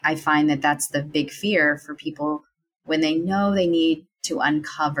I find that that's the big fear for people when they know they need to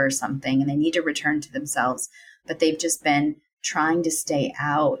uncover something and they need to return to themselves, but they've just been trying to stay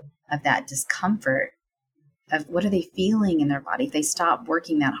out of that discomfort of what are they feeling in their body. If they stop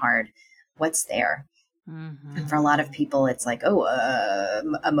working that hard, what's there? Mm-hmm. And for a lot of people, it's like,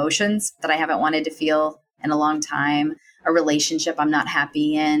 emotions that I haven't wanted to feel in a long time, a relationship I'm not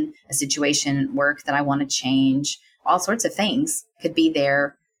happy in, a situation at work that I want to change, all sorts of things could be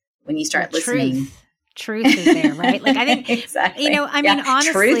there when you start listening. Truth is there, right? Like, I think, exactly.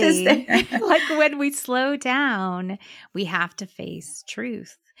 Honestly, truth is there. Like when we slow down, we have to face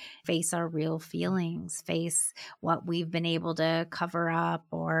truth, face our real feelings, face what we've been able to cover up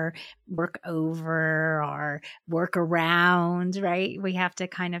or work over or work around, right? We have to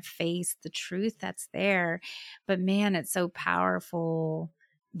kind of face the truth that's there. But man, it's so powerful,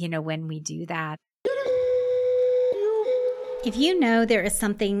 when we do that. If you know there is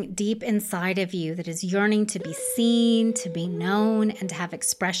something deep inside of you that is yearning to be seen, to be known, and to have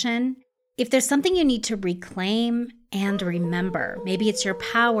expression, if there's something you need to reclaim and remember, maybe it's your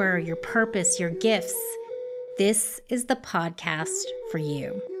power, your purpose, your gifts, this is the podcast for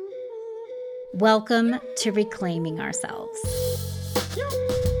you. Welcome to Reclaiming Ourselves.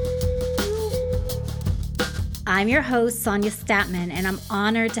 I'm your host, Sonia Statman, and I'm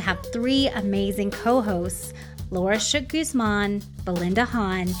honored to have three amazing co-hosts, Laura Shook-Guzman, Belinda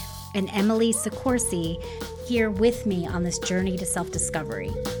Hahn, and Emily Sicorsi, here with me on this journey to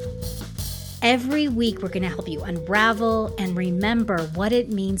self-discovery. Every week, we're going to help you unravel and remember what it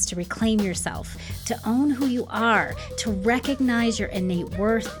means to reclaim yourself, to own who you are, to recognize your innate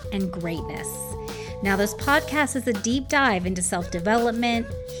worth and greatness. Now, this podcast is a deep dive into self-development,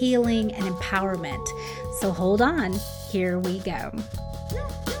 healing, and empowerment. So hold on, here we go.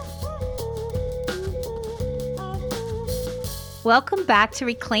 Welcome back to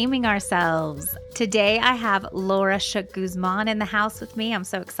Reclaiming Ourselves. Today, I have Laura Shook-Guzman in the house with me. I'm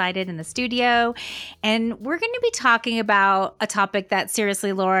so excited in the studio. And we're going to be talking about a topic that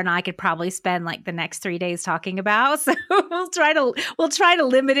seriously, Laura and I could probably spend like the next 3 days talking about. So we'll try to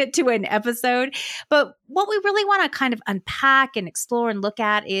limit it to an episode. But what we really want to kind of unpack and explore and look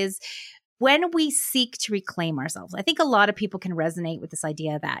at is when we seek to reclaim ourselves. I think a lot of people can resonate with this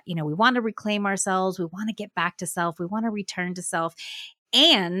idea that, we want to reclaim ourselves. We want to get back to self. We want to return to self.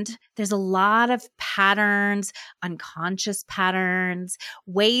 And there's a lot of patterns, unconscious patterns,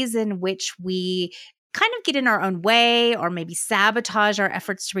 ways in which we kind of get in our own way or maybe sabotage our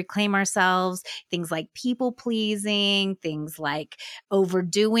efforts to reclaim ourselves. Things like people pleasing, things like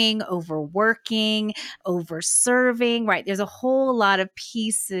overdoing, overworking, overserving, right? There's a whole lot of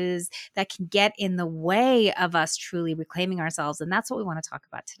pieces that can get in the way of us truly reclaiming ourselves. And that's what we want to talk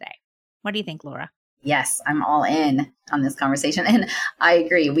about today. What do you think, Laura? Yes, I'm all in on this conversation. And I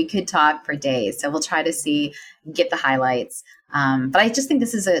agree. We could talk for days. So we'll try to get the highlights. But I just think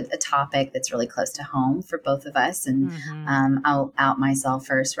this is a topic that's really close to home for both of us. And I'll out myself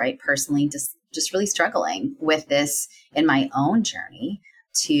first, right? Personally, just really struggling with this in my own journey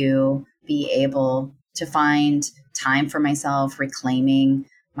to be able to find time for myself, reclaiming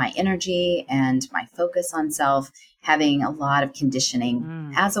my energy and my focus on self, having a lot of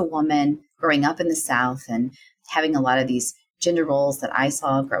conditioning as a woman growing up in the South and having a lot of these gender roles that I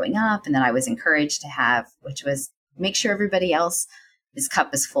saw growing up and that I was encouraged to have, which was make sure everybody else's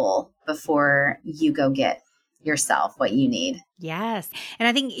cup is full before you go get yourself what you need. Yes. And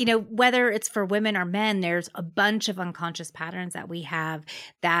I think, whether it's for women or men, there's a bunch of unconscious patterns that we have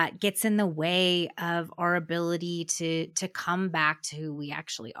that gets in the way of our ability to come back to who we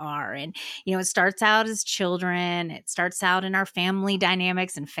actually are. And, it starts out as children. It starts out in our family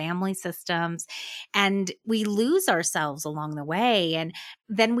dynamics and family systems. And we lose ourselves along the way. And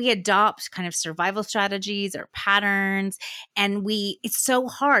then we adopt kind of survival strategies or patterns. And it's so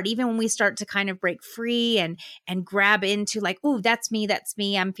hard, even when we start to kind of break free and grab into like, ooh, that's me,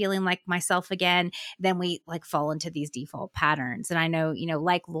 I'm feeling like myself again. Then we like fall into these default patterns. And I know,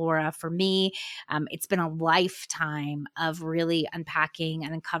 like Laura, for me, it's been a lifetime of really unpacking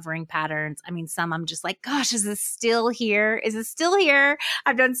and uncovering patterns. I mean, some I'm just like, gosh, is this still here? Is it still here?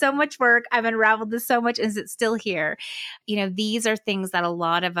 I've done so much work. I've unraveled this so much. Is it still here? These are things that a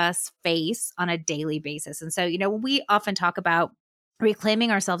lot of us face on a daily basis. And so, we often talk about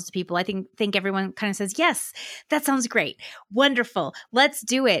reclaiming ourselves to people, I think everyone kind of says, yes, that sounds great. Wonderful. Let's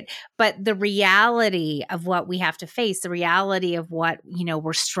do it. But the reality of what we have to face, the reality of what,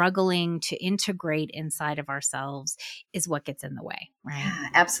 we're struggling to integrate inside of ourselves is what gets in the way, right? Yeah,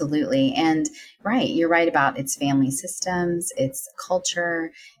 absolutely. And right, you're right about its family systems, its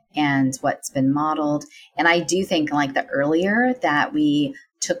culture, and what's been modeled. And I do think like the earlier that we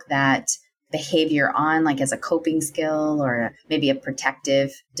took that behavior on like as a coping skill or maybe a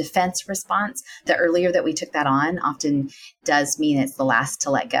protective defense response, the earlier that we took that on often does mean it's the last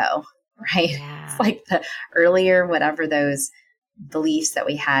to let go, right? Yeah. It's like the earlier, whatever those beliefs that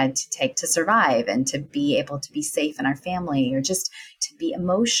we had to take to survive and to be able to be safe in our family or just to be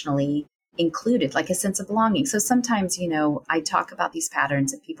emotionally included, like a sense of belonging. So sometimes, I talk about these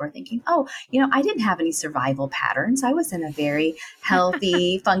patterns and people are thinking, oh, I didn't have any survival patterns. I was in a very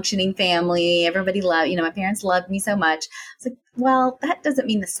healthy, functioning family. Everybody loved, my parents loved me so much. It's like, well, that doesn't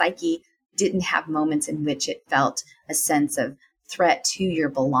mean the psyche didn't have moments in which it felt a sense of threat to your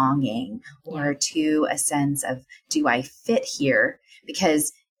belonging or to a sense of, do I fit here?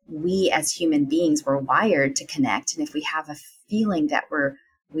 Because we as human beings were wired to connect. And if we have a feeling that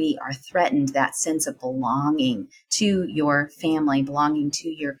we are threatened, that sense of belonging to your family, belonging to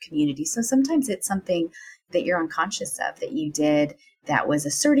your community. So sometimes it's something that you're unconscious of that you did that was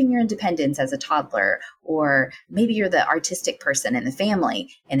asserting your independence as a toddler, or maybe you're the artistic person in the family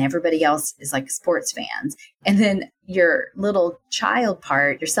and everybody else is like sports fans. And then your little child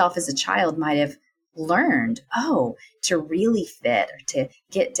part, yourself as a child might have learned, to really fit or to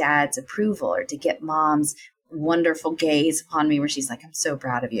get dad's approval or to get mom's wonderful gaze upon me where she's like, I'm so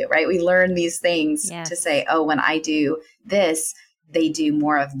proud of you, right? We learn these things to say, when I do this, they do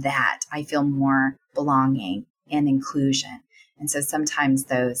more of that. I feel more belonging and inclusion. And so sometimes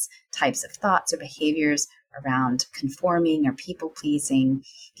those types of thoughts or behaviors around conforming or people pleasing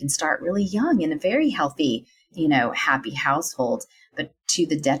can start really young in a very healthy, happy household, but to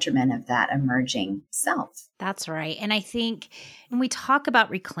the detriment of that emerging self. That's right. And I think when we talk about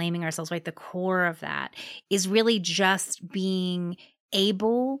reclaiming ourselves, right, the core of that is really just being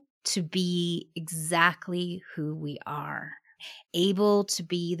able to be exactly who we are, able to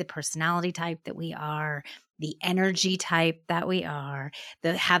be the personality type that we are, the energy type that we are,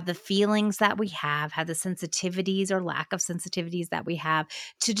 have the feelings that we have the sensitivities or lack of sensitivities that we have,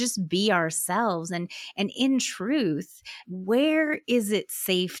 to just be ourselves. And in truth, where is it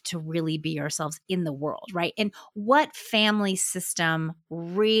safe to really be ourselves in the world, right? And what family system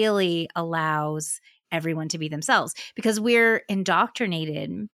really allows everyone to be themselves? Because we're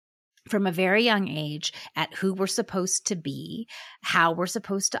indoctrinated from a very young age at who we're supposed to be, how we're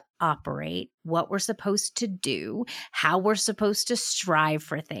supposed to operate, what we're supposed to do, how we're supposed to strive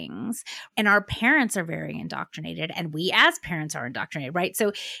for things. And our parents are very indoctrinated, and we as parents are indoctrinated, right?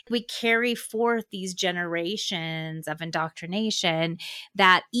 So we carry forth these generations of indoctrination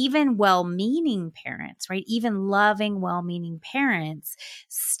that even well-meaning parents, right, even loving, well-meaning parents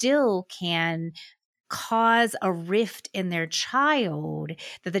still can cause a rift in their child,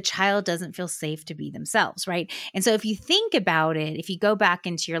 that the child doesn't feel safe to be themselves, right? And so if you think about it, if you go back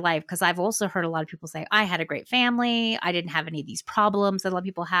into your life, because I've also heard a lot of people say, I had a great family, I didn't have any of these problems that a lot of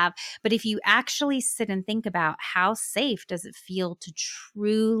people have. But if you actually sit and think about how safe does it feel to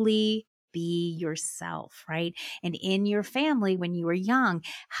truly be yourself, right? And in your family, when you were young,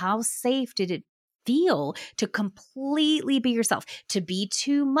 how safe did it feel to completely be yourself, to be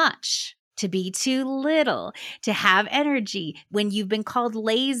too much, to be too little, to have energy, when you've been called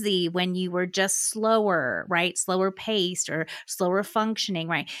lazy, when you were just slower, right? Slower paced or slower functioning,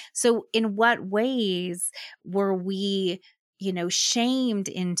 right? So in what ways were we, shamed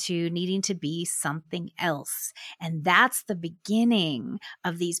into needing to be something else? And that's the beginning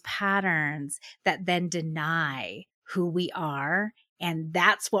of these patterns that then deny who we are. And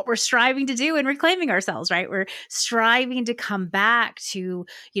that's what we're striving to do in reclaiming ourselves, right? We're striving to come back to,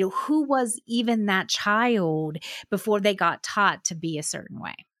 who was even that child before they got taught to be a certain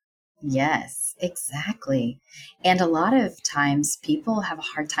way. Yes, exactly. And a lot of times people have a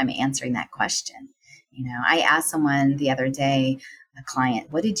hard time answering that question. I asked someone the other day, a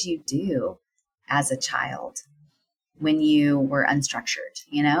client, what did you do as a child when you were unstructured,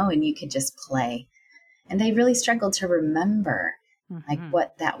 and you could just play? And they really struggled to remember like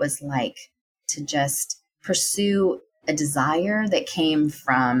what that was like to just pursue a desire that came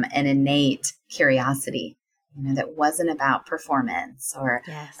from an innate curiosity, that wasn't about performance or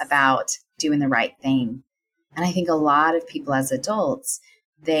about doing the right thing. And I think a lot of people as adults,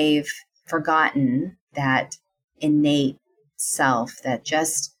 they've forgotten that innate self that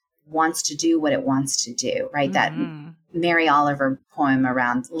just wants to do what it wants to do, right? That Mary Oliver poem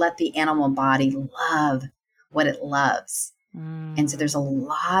around let the animal body love what it loves. And so there's a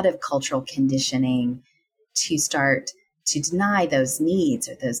lot of cultural conditioning to start to deny those needs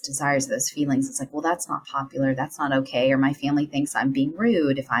or those desires, those feelings. It's like, well, that's not popular. That's not okay. Or my family thinks I'm being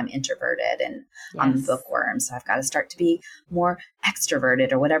rude if I'm introverted and I'm a bookworm. So I've got to start to be more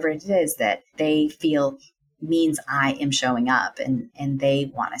extroverted or whatever it is that they feel means I am showing up and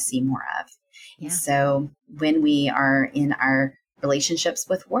they want to see more of. Yeah. And so when we are in our relationships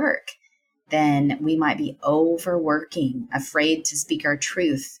with work, then we might be overworking, afraid to speak our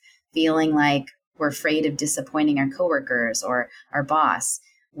truth, feeling like we're afraid of disappointing our coworkers or our boss,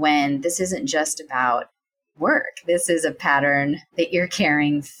 when this isn't just about work. This is a pattern that you're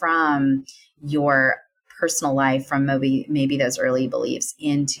carrying from your personal life, from maybe those early beliefs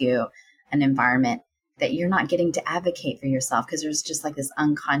into an environment that you're not getting to advocate for yourself, because there's just like this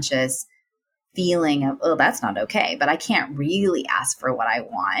unconscious feeling of, oh, that's not okay, but I can't really ask for what I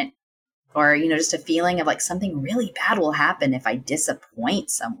want. Or, just a feeling of like something really bad will happen if I disappoint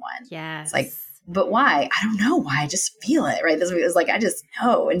someone. Yes. It's like, but why? I don't know why. I just feel it, right? This was like, I just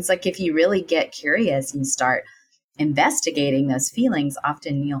know. And it's like, if you really get curious and start investigating those feelings,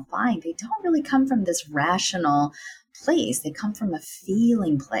 often you'll find they don't really come from this rational place. They come from a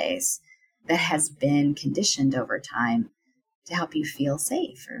feeling place that has been conditioned over time to help you feel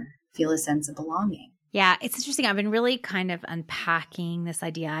safe or feel a sense of belonging. Yeah, it's interesting. I've been really kind of unpacking this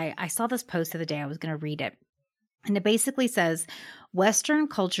idea. I saw this post the other day. I was going to read it. And it basically says, Western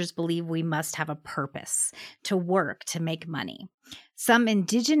cultures believe we must have a purpose, to work, to make money. Some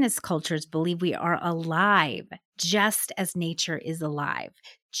indigenous cultures believe we are alive just as nature is alive,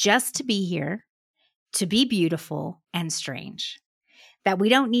 just to be here, to be beautiful and strange. That we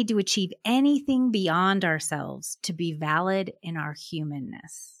don't need to achieve anything beyond ourselves to be valid in our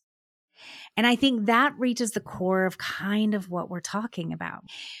humanness. And I think that reaches the core of kind of what we're talking about.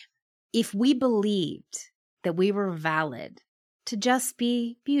 If we believed that we were valid to just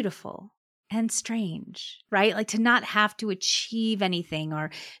be beautiful and strange, right? Like to not have to achieve anything, or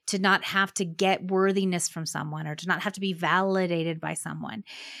to not have to get worthiness from someone, or to not have to be validated by someone,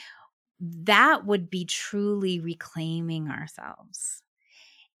 that would be truly reclaiming ourselves.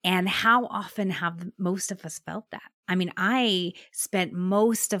 And how often have most of us felt that? I mean, I spent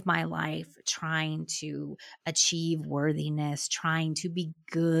most of my life trying to achieve worthiness, trying to be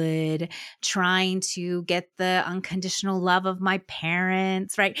good, trying to get the unconditional love of my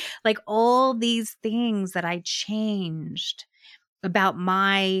parents, right? Like all these things that I changed about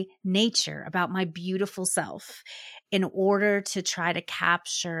my nature, about my beautiful self, in order to try to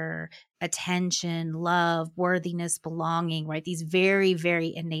capture attention, love, worthiness, belonging, right? These very,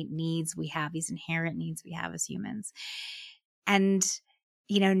 very innate needs we have, these inherent needs we have as humans. And,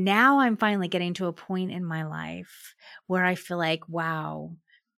 now I'm finally getting to a point in my life where I feel like, wow,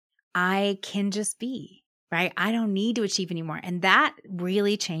 I can just be, right? I don't need to achieve anymore. And that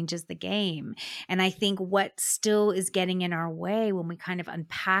really changes the game. And I think what still is getting in our way when we kind of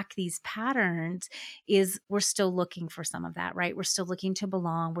unpack these patterns is we're still looking for some of that, right? We're still looking to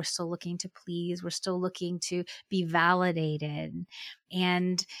belong. We're still looking to please. We're still looking to be validated.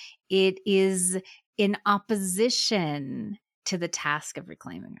 And it is in opposition to the task of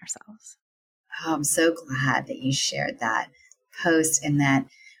reclaiming ourselves. Oh, I'm so glad that you shared that post and that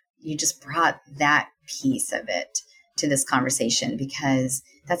you just brought that piece of it to this conversation, because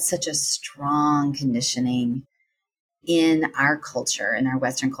that's such a strong conditioning in our culture, in our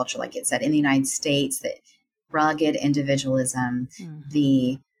Western culture, like it said, in the United States, that rugged individualism,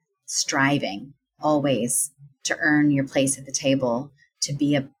 the striving always to earn your place at the table, to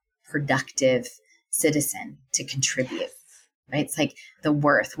be a productive citizen, to contribute, right? It's like the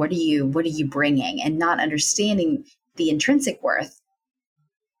worth. What are you bringing? And not understanding the intrinsic worth,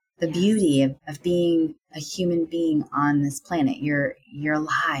 the beauty of being a human being on this planet. You're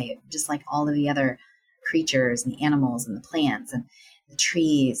alive, just like all of the other creatures and the animals and the plants and the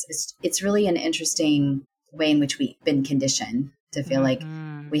trees. It's really an interesting way in which we've been conditioned to feel like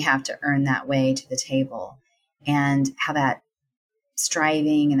we have to earn that way to the table, and how that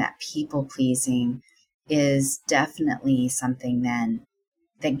striving and that people pleasing is definitely something then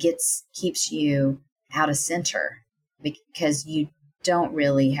that keeps you out of center, because you don't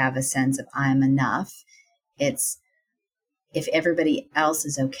really have a sense of I'm enough. It's if everybody else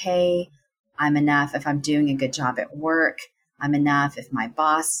is okay, I'm enough. If I'm doing a good job at work, I'm enough. If my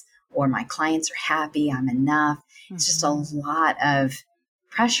boss or my clients are happy, I'm enough. It's just a lot of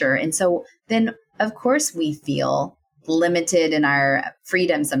pressure. And so then, of course, we feel limited in our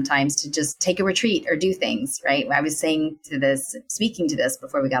freedom sometimes to just take a retreat or do things, right? I was speaking to this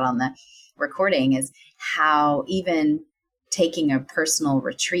before we got on the recording, is how even taking a personal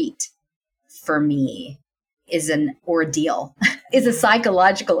retreat for me is an ordeal, is a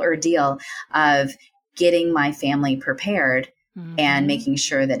psychological ordeal of getting my family prepared and making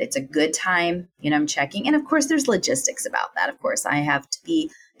sure that it's a good time. I'm checking. And of course, there's logistics about that. Of course, I have to be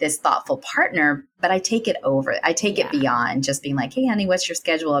this thoughtful partner, but I take it over. I take it beyond just being like, hey, honey, what's your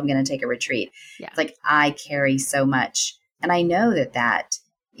schedule? I'm going to take a retreat. Yeah. It's like I carry so much. And I know that that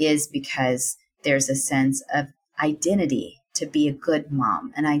is because there's a sense of identity to be a good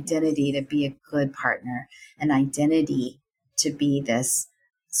mom, an identity to be a good partner, an identity to be this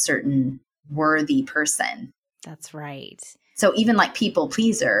certain worthy person. That's right. So even like people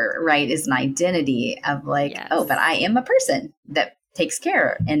pleaser, right, is an identity of like, oh, but I am a person that takes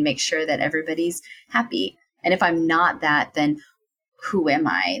care and makes sure that everybody's happy. And if I'm not that, then who am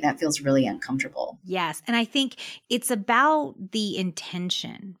I? That feels really uncomfortable. Yes. And I think it's about the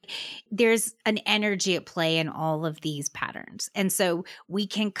intention. There's an energy at play in all of these patterns. And so we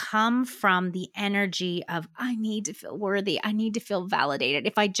can come from the energy of, I need to feel worthy. I need to feel validated.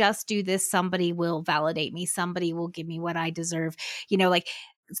 If I just do this, somebody will validate me. Somebody will give me what I deserve. Like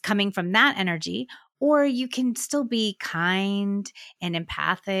it's coming from that energy. Or you can still be kind and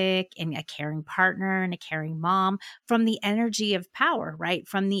empathic and a caring partner and a caring mom from the energy of power, right?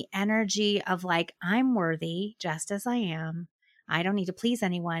 From the energy of like, I'm worthy just as I am. I don't need to please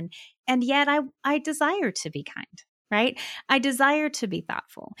anyone. And yet I desire to be kind, right? I desire to be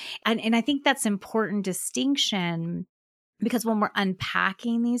thoughtful. And I think that's important distinction. Because when we're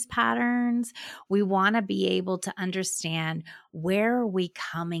unpacking these patterns, we want to be able to understand, where are we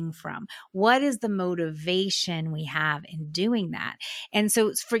coming from? What is the motivation we have in doing that? And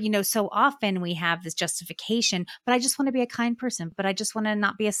so so often we have this justification, but I just want to be a kind person, but I just want to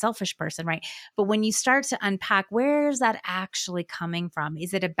not be a selfish person, right? But when you start to unpack, where is that actually coming from?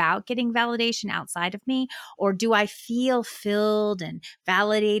 Is it about getting validation outside of me? Or do I feel filled and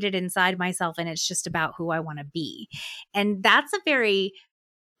validated inside myself and it's just about who I want to be? And that's a very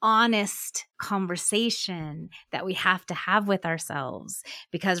honest conversation that we have to have with ourselves,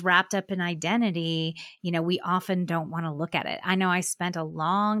 because wrapped up in identity, we often don't want to look at it. I know I spent a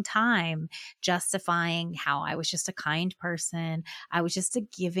long time justifying how I was just a kind person. I was just a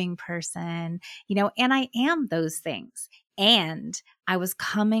giving person, and I am those things. And I was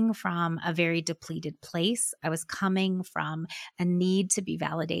coming from a very depleted place. I was coming from a need to be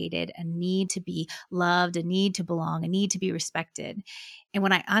validated, a need to be loved, a need to belong, a need to be respected. And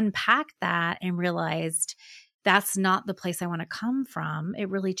when I unpacked that and realized that's not the place I want to come from, it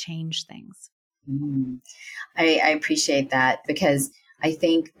really changed things. Mm. I appreciate that, because I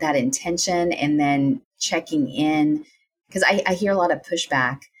think that intention and then checking in, because I hear a lot of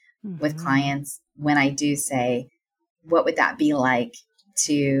pushback with clients when I do say, what would that be like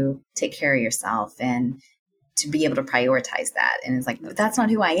to take care of yourself and to be able to prioritize that? And it's like, but that's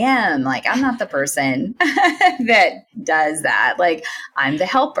not who I am. Like, I'm not the person that does that. Like, I'm the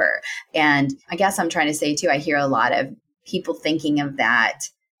helper. And I guess I'm trying to say too, I hear a lot of people thinking of that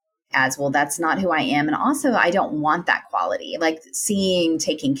as, well, that's not who I am. And also, I don't want that quality, like seeing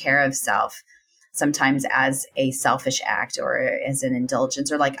taking care of self sometimes as a selfish act or as an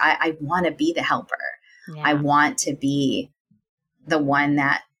indulgence, or like, I want to be the helper. Yeah. I want to be the one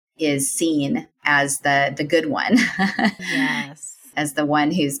that is seen as the good one. Yes. As the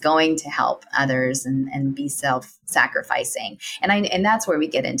one who's going to help others and be self-sacrificing. And that's where we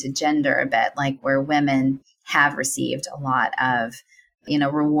get into gender a bit, like where women have received a lot of,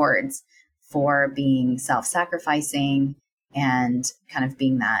 rewards for being self-sacrificing and kind of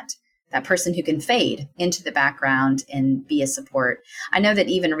being that person who can fade into the background and be a support. I know that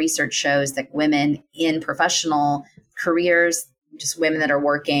even research shows that women in professional careers, just women that are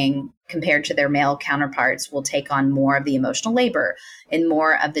working compared to their male counterparts, will take on more of the emotional labor and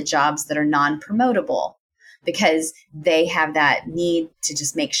more of the jobs that are non-promotable, because they have that need to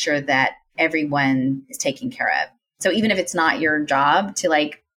just make sure that everyone is taken care of. So even if it's not your job to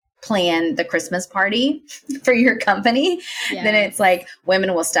like plan the Christmas party for your company, then it's like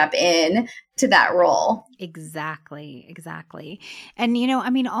women will step in to that role. Exactly. And,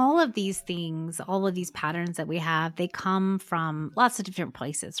 all of these things, all of these patterns that we have, they come from lots of different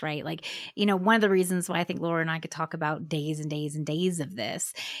places, right? Like, one of the reasons why I think Laura and I could talk about days and days and days of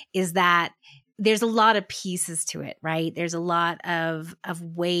this is that there's a lot of pieces to it, right? There's a lot of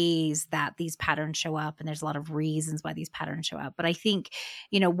ways that these patterns show up, and there's a lot of reasons why these patterns show up. But I think,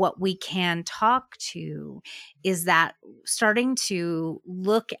 what we can talk to is that starting to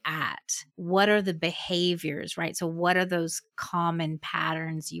look at what are the behaviors, right? So what are those common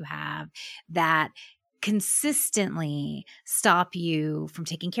patterns you have that consistently stop you from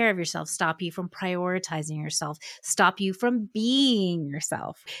taking care of yourself, stop you from prioritizing yourself, stop you from being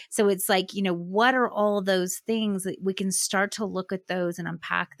yourself. So it's like, what are all those things that we can start to look at those and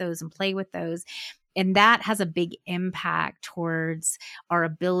unpack those and play with those. And that has a big impact towards our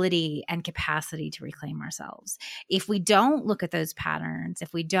ability and capacity to reclaim ourselves. If we don't look at those patterns,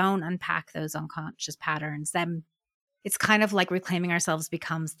 if we don't unpack those unconscious patterns, then it's kind of like reclaiming ourselves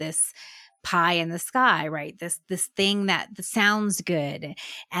becomes this pie in the sky, right? This thing that sounds good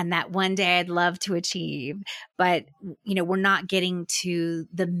and that one day I'd love to achieve, but we're not getting to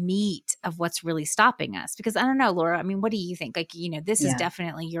the meat of what's really stopping us. Because I don't know, Laura, I mean, what do you think? Like, this is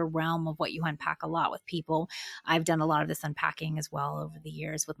definitely your realm of what you unpack a lot with people. I've done a lot of this unpacking as well over the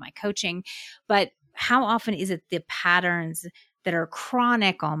years with my coaching, but how often is it the patterns that are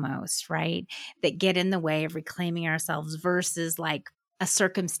chronic almost, right, that get in the way of reclaiming ourselves versus like a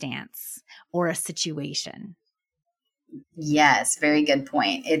circumstance or a situation? Yes, very good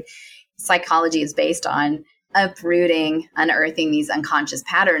point. Psychology is based on unearthing these unconscious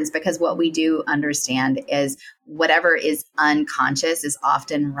patterns, because what we do understand is whatever is unconscious is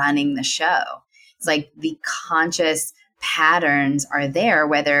often running the show. It's like the conscious patterns are there,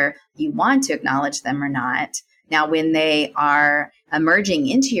 whether you want to acknowledge them or not. Now, when they are emerging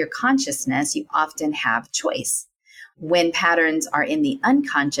into your consciousness, you often have choice. When patterns are in the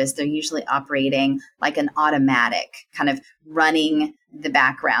unconscious, they're usually operating like an automatic, kind of running the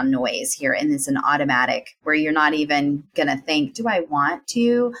background noise here. And it's an automatic where you're not even going to think, do I want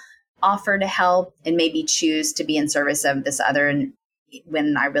to offer to help and maybe choose to be in service of this other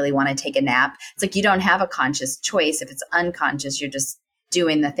when I really want to take a nap? It's like you don't have a conscious choice. If it's unconscious, you're just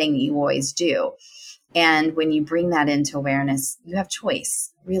doing the thing you always do. And when you bring that into awareness, you have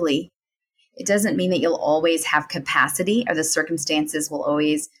choice, really. It doesn't mean that you'll always have capacity or the circumstances will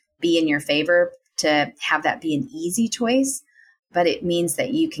always be in your favor to have that be an easy choice, but it means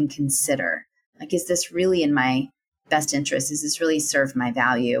that you can consider, like, is this really in my best interest? Does this really serve my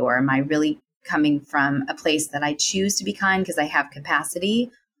value? Or am I really coming from a place that I choose to be kind because I have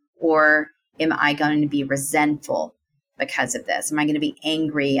capacity? Or am I going to be resentful because of this? Am I going to be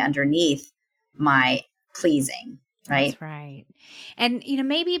angry underneath my pleasing? Right. That's right. And,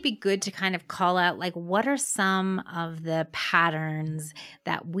 maybe it'd be good to kind of call out, like, what are some of the patterns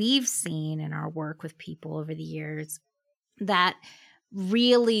that we've seen in our work with people over the years that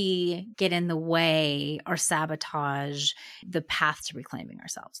really get in the way or sabotage the path to reclaiming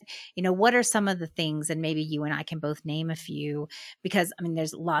ourselves? What are some of the things, and maybe you and I can both name a few, because I mean,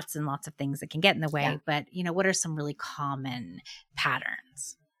 there's lots and lots of things that can get in the way, but what are some really common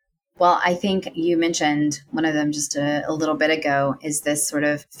patterns? Well, I think you mentioned one of them just a little bit ago, is this sort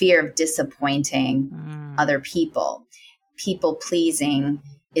of fear of disappointing other people. People pleasing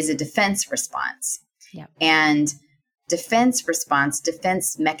is a defense response. Yep. And defense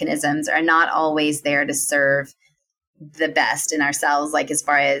mechanisms are not always there to serve the best in ourselves, like as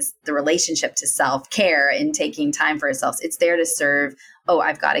far as the relationship to self-care and taking time for ourselves. It's there to serve,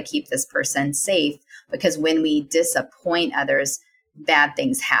 I've got to keep this person safe, because when we disappoint others, bad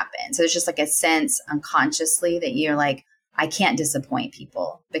things happen. So there's just like a sense unconsciously that you're like, I can't disappoint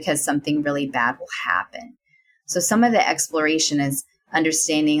people because something really bad will happen. So some of the exploration is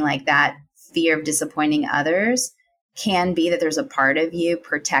understanding like that fear of disappointing others can be that there's a part of you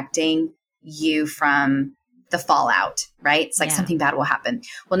protecting you from the fallout, right? It's like something bad will happen.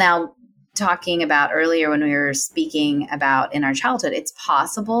 Well, now talking about earlier when we were speaking about in our childhood, it's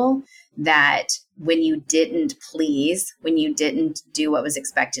possible that when you didn't please, when you didn't do what was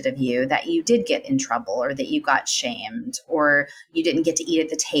expected of you, that you did get in trouble, or that you got shamed, or you didn't get to eat at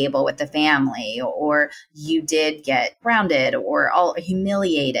the table with the family, or you did get grounded or all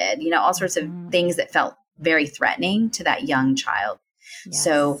humiliated, all sorts of things that felt very threatening to that young child. Yes.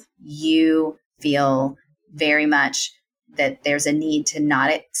 So you feel very much that there's a need to not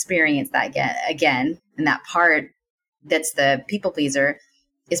experience that again. And that part that's the people pleaser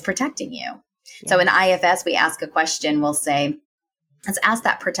is protecting you. Yes. So in IFS, we ask a question. We'll say, let's ask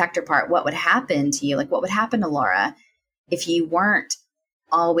that protector part. What would happen to you? Like, what would happen to Laura if you weren't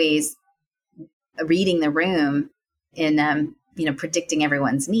always reading the room in, predicting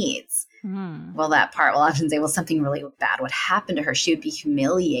everyone's needs? Well, that part will often say, well, something really bad would happen to her. She would be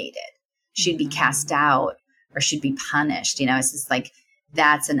humiliated. She'd be cast out, or she'd be punished. It's just like,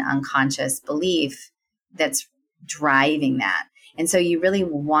 that's an unconscious belief that's driving that. And so you really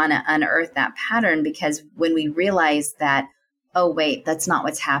want to unearth that pattern, because when we realize that, oh, wait, that's not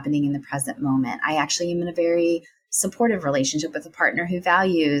what's happening in the present moment. I actually am in a very supportive relationship with a partner who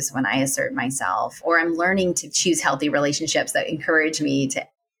values when I assert myself, or I'm learning to choose healthy relationships that encourage me to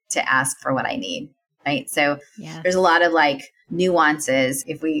ask for what I need, right? So there's a lot of like nuances.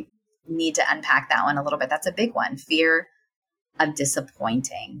 If we need to unpack that one a little bit, that's a big one. Fear of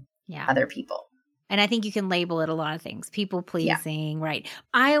disappointing other people. And I think you can label it a lot of things, people Yeah. pleasing, right?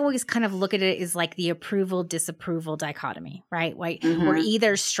 I always kind of look at it as like the approval, disapproval dichotomy, right? Like we're Mm-hmm.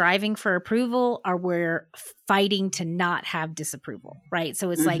 either striving for approval or we're fighting to not have disapproval, right?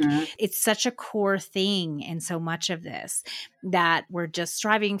 So it's like, Mm-hmm. it's such a core thing in so much of this that we're just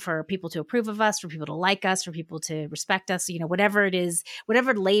striving for people to approve of us, for people to like us, for people to respect us, whatever it is,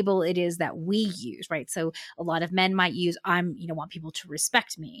 whatever label it is that we use, right? So a lot of men might use, want people to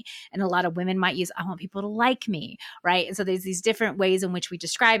respect me. And a lot of women might use, I want people to like me, right? And so there's these different ways in which we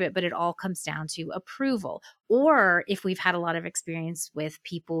describe it, but it all comes down to approval. Or if we've had a lot of experience with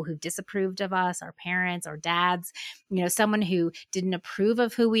people who disapproved of us, our parents, our dads, someone who didn't approve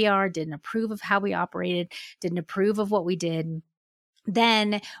of who we are, didn't approve of how we operated, didn't approve of what we did,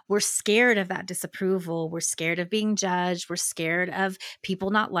 then we're scared of that disapproval. We're scared of being judged. We're scared of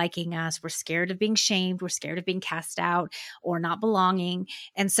people not liking us. We're scared of being shamed. We're scared of being cast out or not belonging.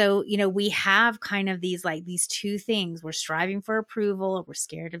 And so, we have kind of these two things. We're striving for approval or we're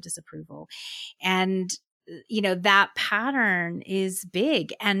scared of disapproval. And that pattern is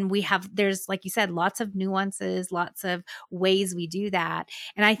big. And there's, like you said, lots of nuances, lots of ways we do that.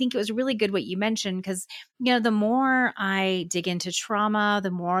 And I think it was really good what you mentioned, because, the more I dig into trauma,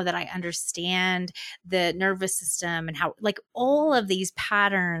 the more that I understand the nervous system and how, like, all of these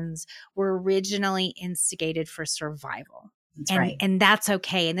patterns were originally instigated for survival. That's right. And that's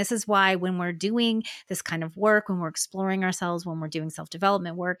okay. And this is why when we're doing this kind of work, when we're exploring ourselves, when we're doing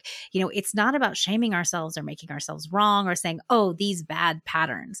self-development work, it's not about shaming ourselves or making ourselves wrong or saying, oh, these bad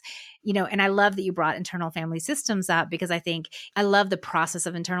patterns, and I love that you brought internal family systems up, because I love the process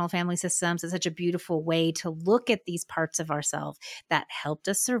of internal family systems. It's such a beautiful way to look at these parts of ourselves that helped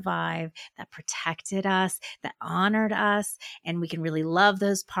us survive, that protected us, that honored us. And we can really love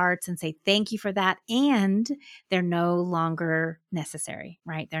those parts and say, thank you for that. And they're no longer necessary,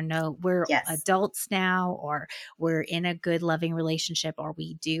 right? We're Yes. adults now, or we're in a good, loving relationship, or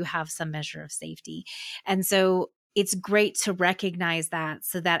we do have some measure of safety. And so it's great to recognize that,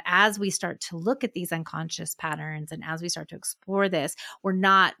 so that as we start to look at these unconscious patterns and as we start to explore this, we're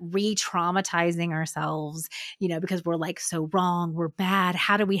not re-traumatizing ourselves, because we're like so wrong, we're bad.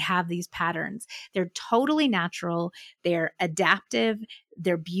 How do we have these patterns? They're totally natural. They're adaptive.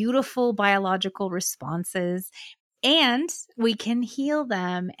 They're beautiful biological responses. And we can heal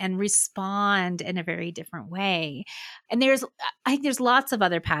them and respond in a very different way. And I think there's lots of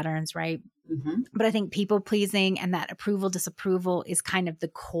other patterns, right? Mm-hmm. But I think people pleasing and that approval, disapproval is kind of the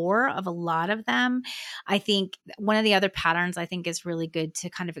core of a lot of them. I think one of the other patterns I think is really good to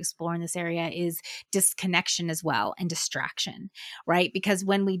kind of explore in this area is disconnection as well, and distraction, right? Because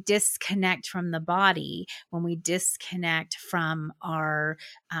when we disconnect from the body, when we disconnect from our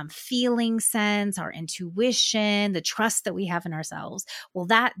feeling sense, our intuition, the trust that we have in ourselves, well,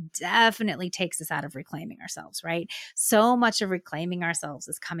 that definitely takes us out of reclaiming ourselves, right? So much of reclaiming ourselves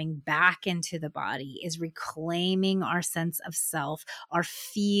is coming back into the body, is reclaiming our sense of self, our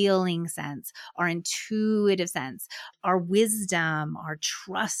feeling sense, our intuitive sense, our wisdom, our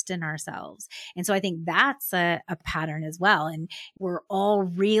trust in ourselves. And so I think that's a pattern as well. And we're all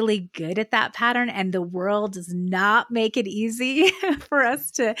really good at that pattern. And the world does not make it easy for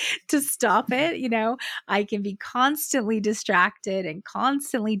us to stop it. I can be constantly distracted and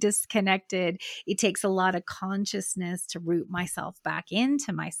constantly disconnected. It takes a lot of consciousness to root myself back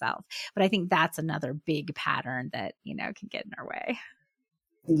into myself. But I think that's another big pattern that, can get in our way.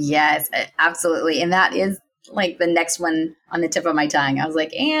 Yes, absolutely. And that is like the next one on the tip of my tongue. I was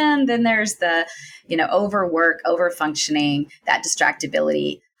like, and then there's the, overwork, overfunctioning, that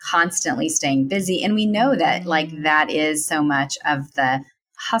distractibility, constantly staying busy. And we know that that is so much of the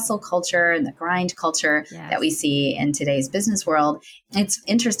hustle culture and the grind culture that we see in today's business world. It's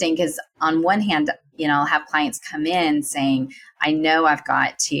interesting because on one hand, I'll have clients come in saying, I know I've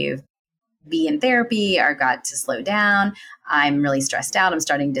got to be in therapy, or got to slow down. I'm really stressed out. I'm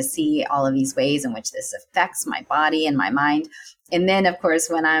starting to see all of these ways in which this affects my body and my mind. And then, of course,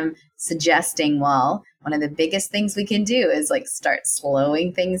 when I'm suggesting, one of the biggest things we can do is start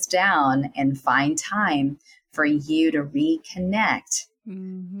slowing things down and find time for you to reconnect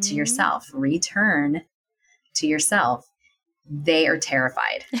to yourself, return to yourself. They are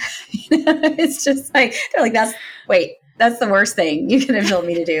terrified. It's just they're like, that's the worst thing you can have told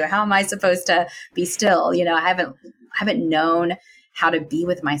me to do. How am I supposed to be still? I haven't known how to be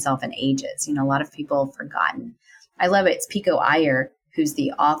with myself in ages. A lot of people have forgotten. I love it. It's Pico Iyer, who's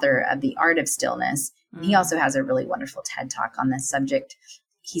the author of The Art of Stillness. And he also has a really wonderful TED Talk on this subject.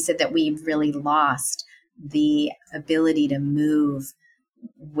 He said that we've really lost the ability to move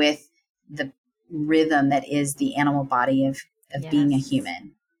with the rhythm that is the animal body of being a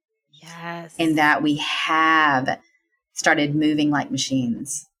human. Yes. and that we have started moving like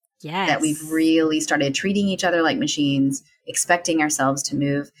machines. Yes. That we've really started treating each other like machines, expecting ourselves to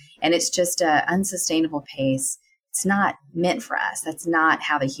move. And it's just an unsustainable pace. It's not meant for us. That's not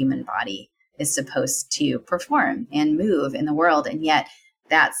how the human body is supposed to perform and move in the world. And yet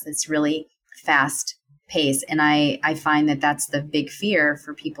that's this really fast pace. And I find that that's the big fear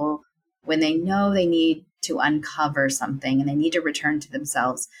for people when they know they need to uncover something and they need to return to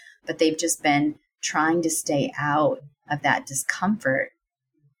themselves, but they've just been trying to stay out of that discomfort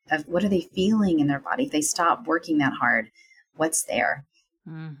of what are they feeling in their body. If they stop working that hard, what's there?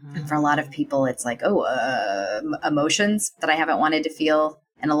 Mm-hmm. And for a lot of people, it's like, emotions that I haven't wanted to feel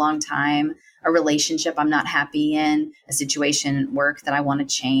in a long time, a relationship I'm not happy in, a situation at work that I want to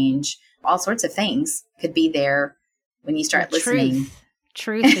change. All sorts of things could be there when you start listening.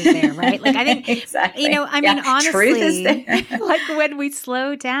 Truth is there, right? Like, I think, exactly. I mean, honestly, truth is there. Like when we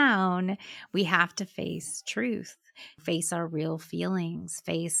slow down, we have to face truth, face our real feelings,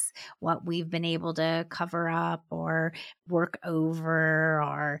 face what we've been able to cover up or work over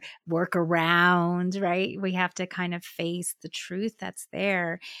or work around, right? We have to kind of face the truth that's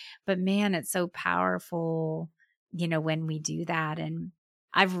there. But man, it's so powerful, when we do that. And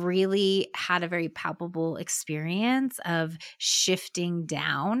I've really had a very palpable experience of shifting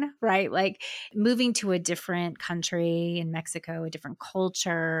down, right? Like moving to a different country in Mexico, a different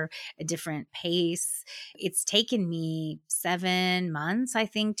culture, a different pace. It's taken me 7 months, I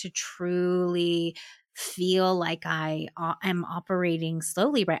think, to truly feel like I am operating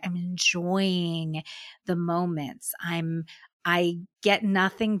slowly, right? I'm enjoying the moments. I get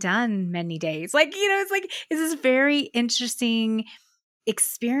nothing done many days. Like, it's this very interesting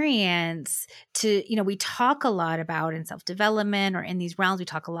experience to, we talk a lot about in self-development or in these realms, we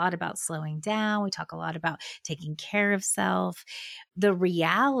talk a lot about slowing down. We talk a lot about taking care of self. The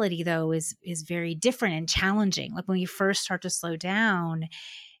reality though is very different and challenging. Like when you first start to slow down,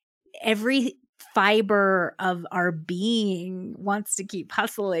 every fiber of our being wants to keep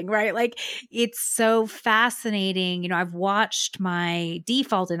hustling, right? Like it's so fascinating. I've watched my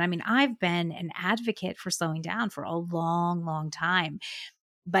default, and I mean, I've been an advocate for slowing down for a long, long time.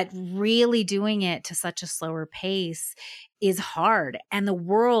 But really doing it to such a slower pace is hard. And the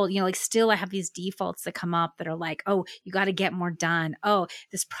world, still I have these defaults that come up that are like, oh, you got to get more done. Oh,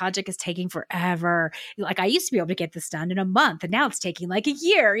 this project is taking forever. Like I used to be able to get this done in a month and now it's taking like a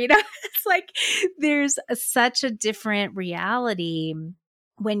year, It's like there's such a different reality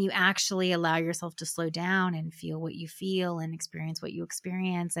when you actually allow yourself to slow down and feel what you feel and experience what you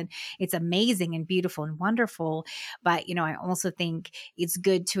experience. And it's amazing and beautiful and wonderful. But, I also think it's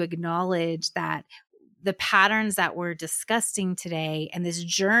good to acknowledge that the patterns that we're discussing today and this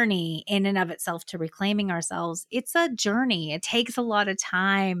journey in and of itself to reclaiming ourselves, it's a journey. It takes a lot of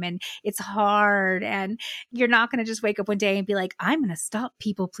time and it's hard. And you're not going to just wake up one day and be like, I'm going to stop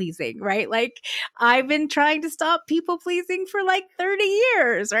people pleasing, right? Like I've been trying to stop people pleasing for like 30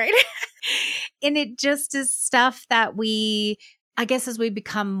 years, right? And it just is stuff that I guess as we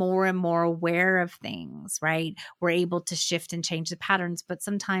become more and more aware of things, right, we're able to shift and change the patterns, but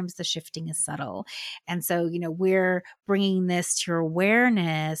sometimes the shifting is subtle. And so, we're bringing this to your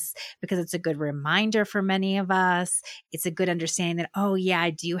awareness because it's a good reminder for many of us. It's a good understanding that, oh yeah,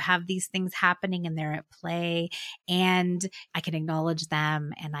 I do have these things happening and they're at play, and I can acknowledge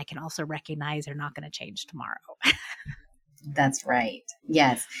them, and I can also recognize they're not going to change tomorrow. That's right.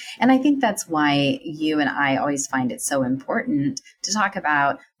 Yes. And I think that's why you and I always find it so important to talk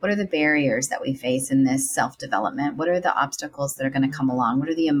about what are the barriers that we face in this self-development? What are the obstacles that are going to come along? What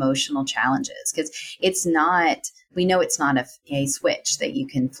are the emotional challenges? Because we know it's not a switch that you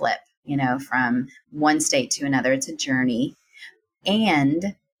can flip, from one state to another. It's a journey.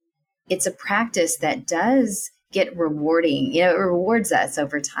 And it's a practice that does get rewarding. It rewards us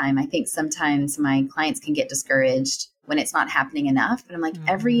over time. I think sometimes my clients can get discouraged when it's not happening enough. But I'm like,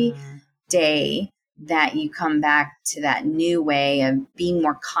 every day that you come back to that new way of being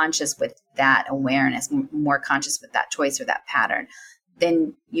more conscious with that awareness, more conscious with that choice or that pattern,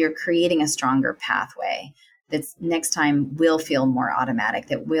 then you're creating a stronger pathway that's next time will feel more automatic,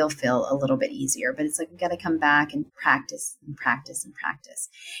 that will feel a little bit easier. But it's like, we got to come back and practice and practice and practice.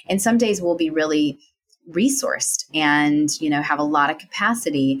 And some days we'll be really resourced and, have a lot of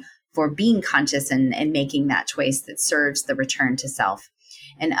capacity for being conscious and making that choice that serves the return to self.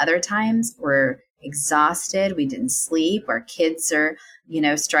 And other times we're exhausted, we didn't sleep, our kids are,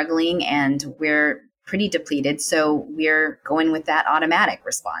 struggling, and we're pretty depleted. So we're going with that automatic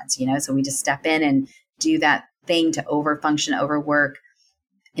response, so we just step in and do that thing to overfunction, overwork,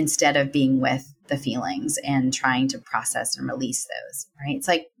 instead of being with the feelings and trying to process and release those, right? It's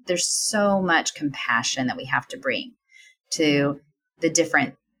like there's so much compassion that we have to bring to the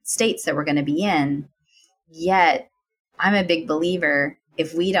different states that we're going to be in. Yet I'm a big believer,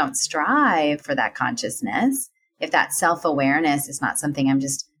 if we don't strive for that consciousness, if that self-awareness is not something I'm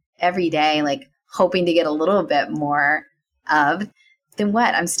just every day, like hoping to get a little bit more of, then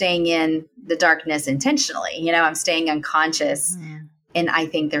what? I'm staying in the darkness intentionally. You know, I'm staying unconscious. Mm-hmm. And I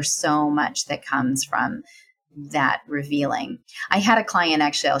think there's so much that comes from that revealing. I had a client,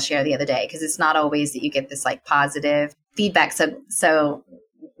 actually, I'll share the other day, because it's not always that you get this like positive feedback so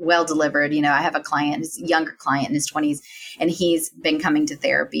well delivered. You know, I have a client, a younger client in his 20s, and he's been coming to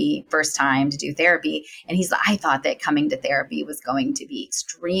therapy, first time to do therapy. And he's like, I thought that coming to therapy was going to be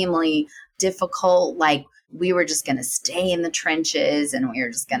extremely difficult. Like we were just going to stay in the trenches and we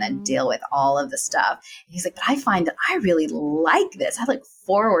were just going to deal with all of the stuff. And he's like, but I find that I really like this. I look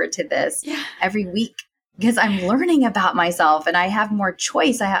forward to this every week because I'm learning about myself and I have more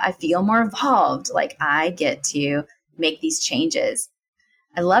choice. I feel more evolved. Like I get to make these changes.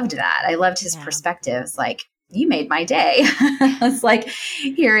 I loved that. I loved his perspectives. Like, you made my day. It's like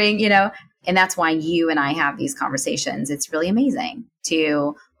hearing, you know, and that's why you and I have these conversations. It's really amazing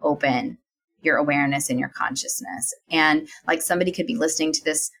to open your awareness and your consciousness. And like somebody could be listening to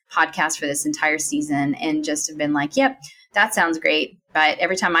this podcast for this entire season and just have been like, yep, that sounds great. But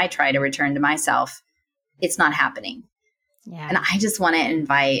every time I try to return to myself, it's not happening. Yeah. And I just want to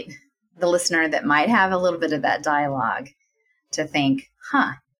invite the listener that might have a little bit of that dialogue to think,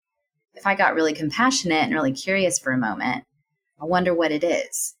 if I got really compassionate and really curious for a moment, I wonder what it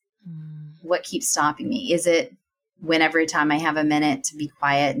is. What keeps stopping me? Is it every time I have a minute to be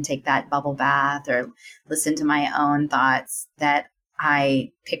quiet and take that bubble bath or listen to my own thoughts, that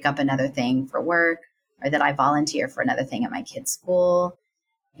I pick up another thing for work or that I volunteer for another thing at my kid's school?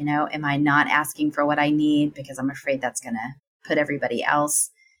 You know, am I not asking for what I need because I'm afraid that's going to put everybody else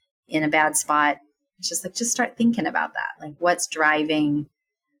in a bad spot? It's just like, just start thinking about that. Like, what's driving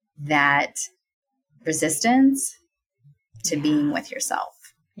that resistance to being with yourself?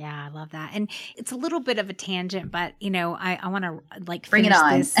 Yeah, I love that. And it's a little bit of a tangent, but you know, I want to like bring it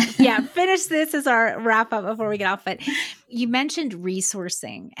on. Finish this as our wrap up before we get off. But you mentioned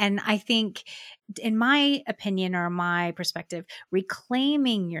resourcing. And I think in my opinion or my perspective,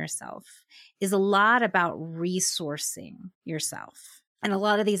 reclaiming yourself is a lot about resourcing yourself. And a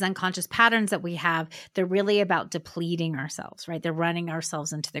lot of these unconscious patterns that we have, they're really about depleting ourselves, right? They're running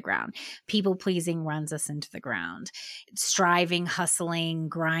ourselves into the ground. People pleasing runs us into the ground. Striving, hustling,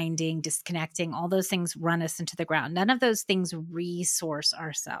 grinding, disconnecting, all those things run us into the ground. None of those things resource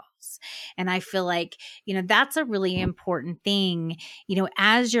ourselves. And I feel like, you know, that's a really important thing, you know,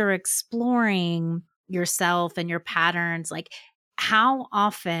 as you're exploring yourself and your patterns, like how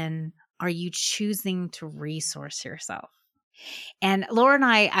often are you choosing to resource yourself? And Laura and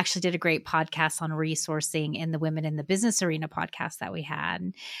I actually did a great podcast on resourcing in the Women in the Business Arena podcast that we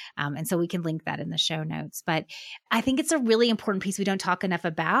had. And so we can link that in the show notes. But I think it's a really important piece we don't talk enough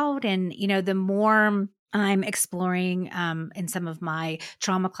about. And, you know, the more I'm exploring in some of my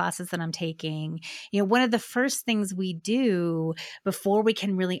trauma classes that I'm taking, you know, one of the first things we do before we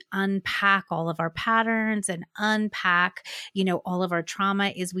can really unpack all of our patterns and unpack, you know, all of our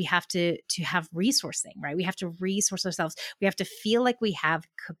trauma is we have to have resourcing, right? We have to resource ourselves. We have to feel like we have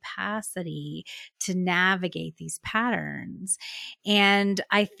capacity to navigate these patterns. And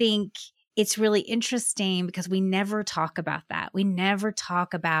I think it's really interesting because we never talk about that. We never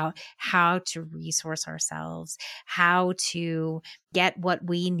talk about how to resource ourselves, how to get what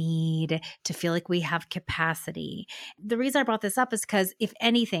we need to feel like we have capacity. The reason I brought this up is because if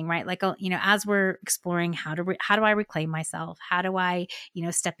anything, right, like, you know, as we're exploring how do I reclaim myself? How do I, you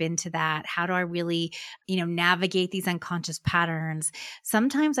know, step into that? How do I really, you know, navigate these unconscious patterns?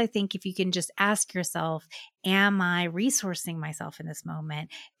 Sometimes I think if you can just ask yourself, am I resourcing myself in this moment?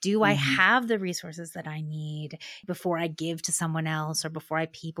 Do I have the resources that I need before I give to someone else or before I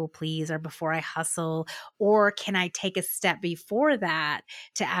people please or before I hustle? Or can I take a step before that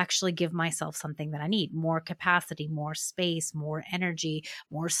to actually give myself something that I need? More capacity, more space, more energy,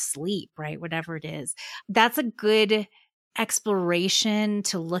 more sleep, right? Whatever it is. That's a good exploration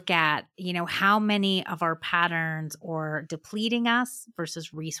to look at, you know, how many of our patterns are depleting us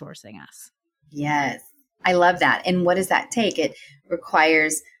versus resourcing us. Yes. I love that. And what does that take? It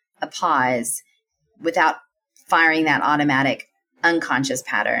requires a pause without firing that automatic unconscious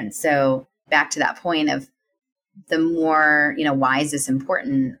pattern. So back to that point of the more, you know, why is this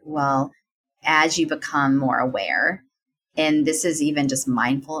important? Well, as you become more aware, and this is even just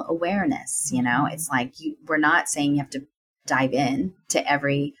mindful awareness, you know, it's like we're not saying you have to dive in to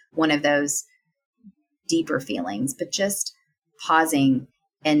every one of those deeper feelings, but just pausing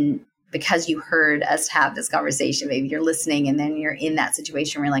And because you heard us have this conversation, maybe you're listening and then you're in that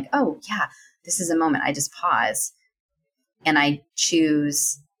situation where you're like, oh yeah, this is a moment. I just pause and I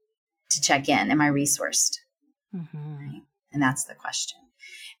choose to check in. Am I resourced? Right? And that's the question.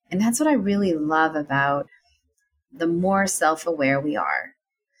 And that's what I really love about the more self-aware we are,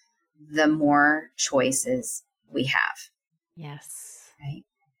 the more choices we have. Yes. Right?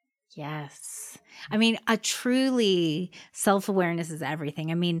 Yes. I mean, a truly self-awareness is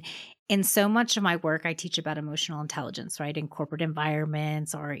everything. I mean, in so much of my work, I teach about emotional intelligence, right? In corporate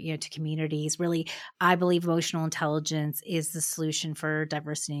environments or, to communities. Really, I believe emotional intelligence is the solution for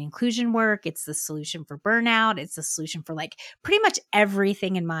diversity and inclusion work. It's the solution for burnout. It's the solution for like pretty much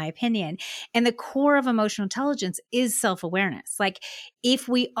everything, in my opinion. And the core of emotional intelligence is self-awareness. Like, if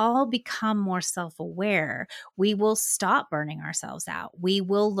we all become more self-aware, we will stop burning ourselves out. We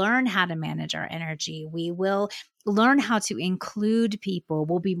will learn how to manage our energy. We will learn how to include people.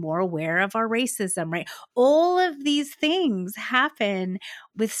 We'll be more aware of our racism, right? All of these things happen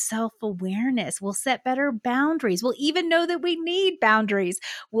with self-awareness. We'll set better boundaries. We'll even know that we need boundaries.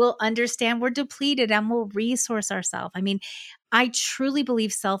 We'll understand we're depleted and we'll resource ourselves. I mean, I truly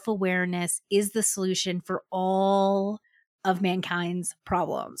believe self-awareness is the solution for all of mankind's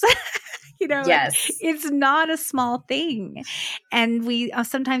problems. Like, Yes. it's not a small thing. And we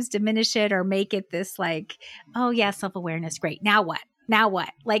sometimes diminish it or make it this like, oh yeah, self-awareness, great. Now what? Now what?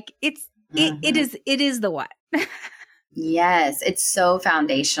 Like it is the what. Yes, it's so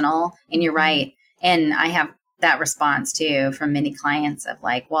foundational. And you're right. And I have that response too from many clients of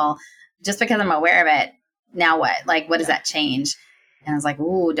like, well, just because I'm aware of it, now what? Like, what does that change? And I was like,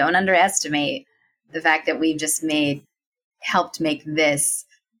 ooh, don't underestimate the fact that we've just helped make this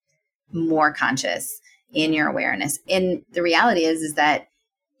more conscious in your awareness. And the reality is that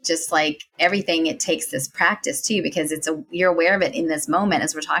just like everything, it takes this practice too, because you're aware of it in this moment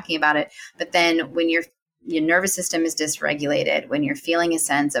as we're talking about it. But then when your nervous system is dysregulated, when you're feeling a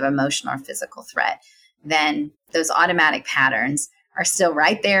sense of emotional or physical threat, then those automatic patterns are still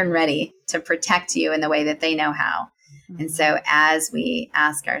right there and ready to protect you in the way that they know how. Mm-hmm. And so as we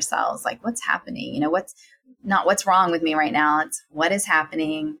ask ourselves, like, what's happening? What's wrong with me right now? It's what is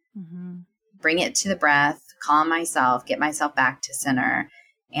happening. Mm-hmm. Bring it to the breath, calm myself, get myself back to center.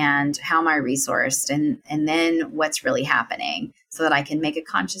 And how am I resourced? And then what's really happening so that I can make a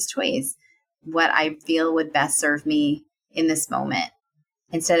conscious choice, what I feel would best serve me in this moment,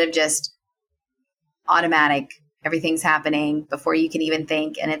 instead of just automatic, everything's happening before you can even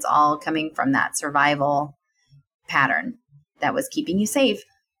think. And it's all coming from that survival pattern that was keeping you safe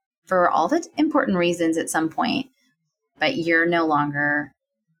for all the important reasons at some point, but you're no longer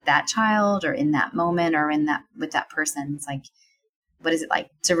that child or in that moment or with that person. It's like, what is it like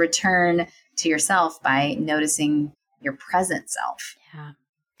to return to yourself by noticing your present self? Yeah.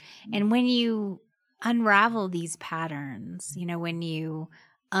 And when you unravel these patterns, when you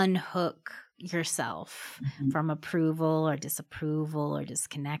unhook yourself from approval or disapproval or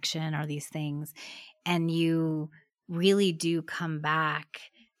disconnection or these things, and you really do come back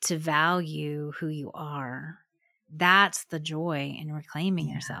to value who you are, that's the joy in reclaiming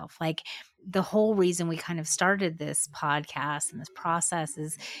yourself. Like, the whole reason we kind of started this podcast and this process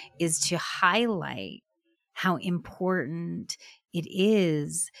is to highlight how important it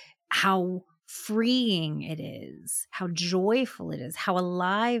is, how freeing it is, how joyful it is, how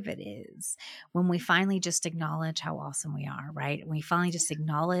alive it is when we finally just acknowledge how awesome we are, right? When we finally just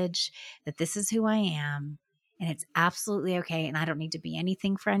acknowledge that this is who I am. And it's absolutely okay. And I don't need to be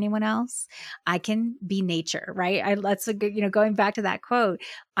anything for anyone else. I can be nature, right? That's a good, going back to that quote,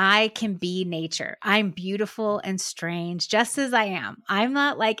 I can be nature. I'm beautiful and strange just as I am. I'm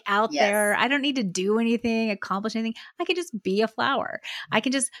not like out there. I don't need to do anything, accomplish anything. I can just be a flower. I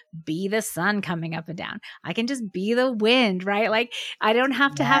can just be the sun coming up and down. I can just be the wind, right? Like, I don't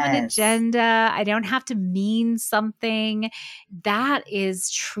have to have an agenda. I don't have to mean something. That is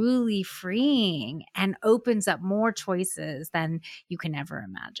truly freeing and opens up more choices than you can ever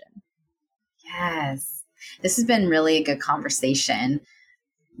imagine. Yes. This has been really a good conversation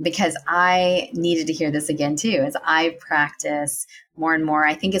because I needed to hear this again too, as I practice more and more.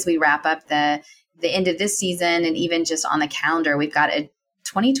 I think as we wrap up the end of this season and even just on the calendar, we've got a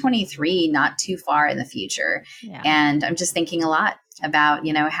 2023 not too far in the future. Yeah. And I'm just thinking a lot about,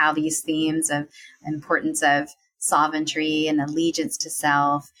 how these themes of importance of sovereignty and allegiance to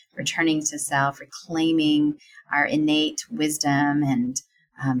self, returning to self, reclaiming our innate wisdom and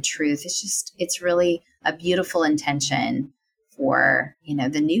truth. It's really a beautiful intention for,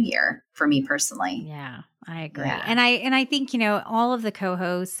 the new year for me personally. Yeah, I agree. Yeah. And I think, all of the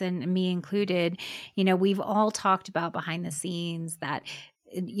co-hosts and me included, we've all talked about behind the scenes that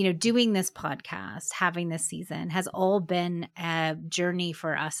doing this podcast, having this season has all been a journey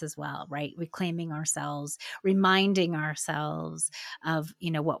for us as well, right? Reclaiming ourselves, reminding ourselves of,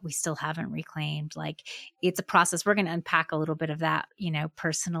 what we still haven't reclaimed. Like, it's a process. We're going to unpack a little bit of that,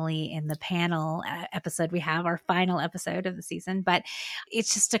 personally in the panel episode. We have our final episode of the season, but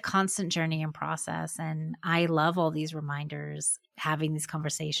it's just a constant journey and process. And I love all these reminders, having these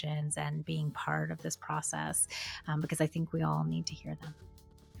conversations and being part of this process, because I think we all need to hear them.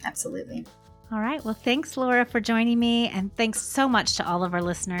 Absolutely. All right. Well, thanks, Laura, for joining me. And thanks so much to all of our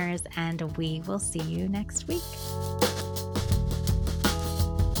listeners. And we will see you next week.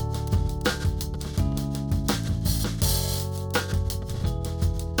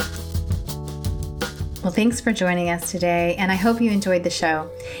 Well, thanks for joining us today, and I hope you enjoyed the show.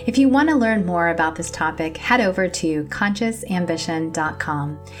 If you want to learn more about this topic, head over to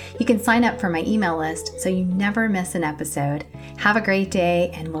consciousambition.com. You can sign up for my email list so you never miss an episode. Have a great day,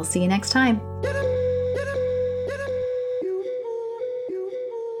 and we'll see you next time.